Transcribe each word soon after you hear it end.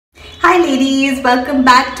ladies, welcome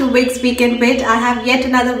back to Wigs Weekend Bit. I have yet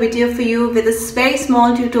another video for you with a very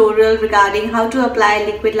small tutorial regarding how to apply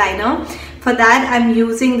liquid liner. For that I'm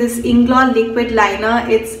using this Inglot liquid liner.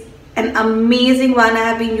 It's an amazing one. I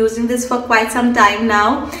have been using this for quite some time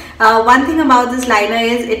now. One thing about this liner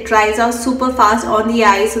is it dries out super fast on the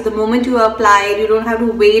eyes, so the moment you apply it, you don't have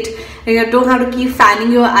to wait, you don't have to keep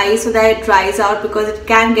fanning your eyes so that it dries out, because it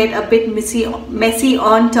can get a bit messy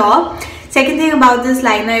on top. Second thing about this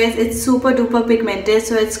liner is it's super duper pigmented,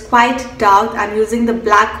 so it's quite dark. I'm using the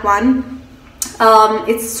black one.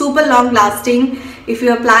 It's super long lasting. If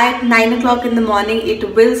you apply at 9 o'clock in the morning,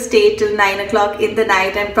 it will stay till 9 o'clock in the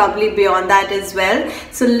night and probably beyond that as well.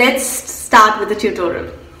 So let's start with the tutorial.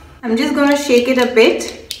 I'm just going to shake it a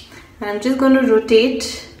bit and I'm just going to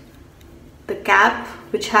rotate the cap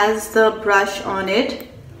which has the brush on it.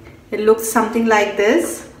 It looks something like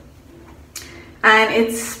this, and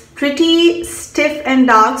it's pretty stiff and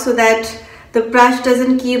dark so that the brush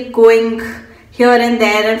doesn't keep going here and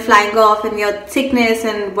there and flying off, and your thickness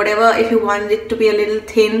and whatever, if you want it to be a little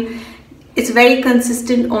thin, it's very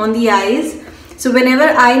consistent on the eyes. So whenever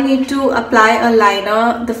I need to apply a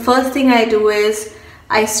liner, the first thing I do is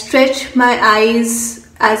I stretch my eyes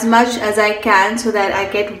as much as I can so that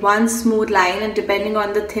I get one smooth line, and depending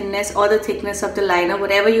on the thinness or the thickness of the liner,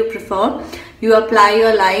 whatever you prefer, you apply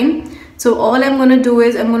your line. So all I'm going to do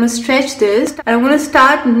is I'm going to stretch this, and I'm going to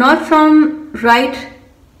start not from right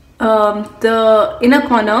the inner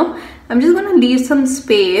corner. I'm just going to leave some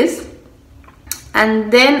space,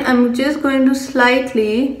 and then I'm just going to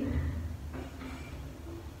slightly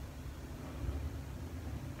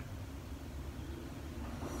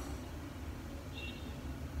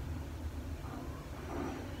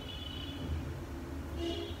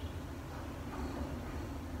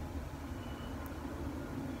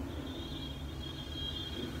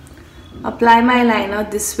apply my liner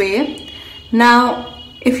this way. Now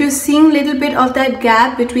if you're seeing a little bit of that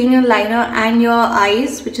gap between your liner and your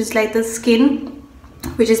eyes, which is like the skin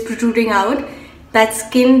which is protruding out, that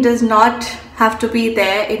skin does not have to be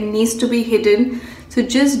there, it needs to be hidden. So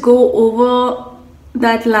just go over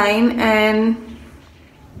that line and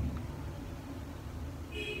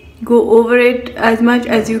go over it as much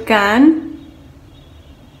as you can.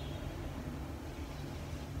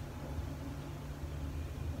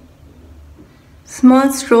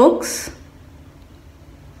 Small strokes.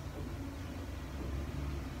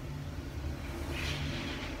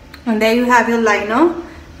 And there you have your liner.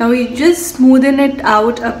 Now we just smoothen it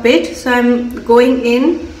out a bit. So I'm going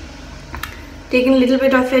in, taking a little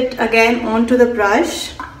bit of it again onto the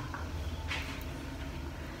brush,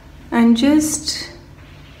 and just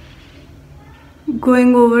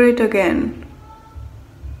going over it again.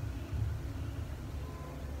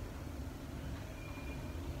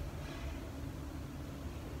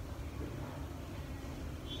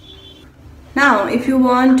 Now if you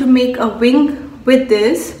want to make a wing with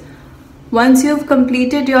this, once you've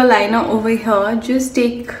completed your liner over here, just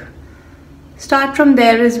start from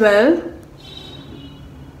there as well,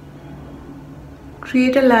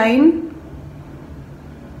 create a line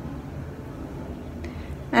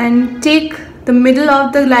and take the middle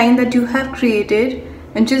of the line that you have created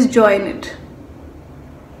and just join it.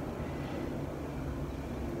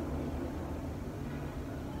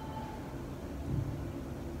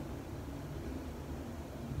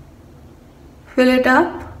 Fill it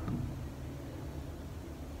up.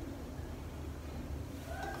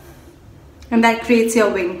 And that creates your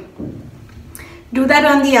wing. Do that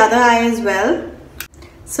on the other eye as well.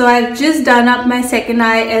 So I've just done up my second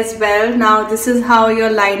eye as well. Now this is how your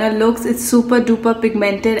liner looks. It's super duper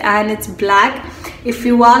pigmented and it's black. If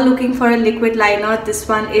you are looking for a liquid liner, this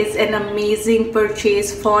one is an amazing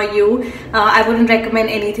purchase for you. I wouldn't recommend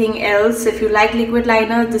anything else. If you like liquid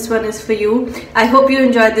liner, this one is for you. I hope you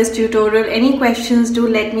enjoyed this tutorial. Any questions, do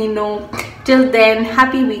let me know. Till then,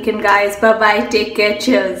 happy weekend guys. Bye bye, take care,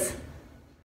 cheers.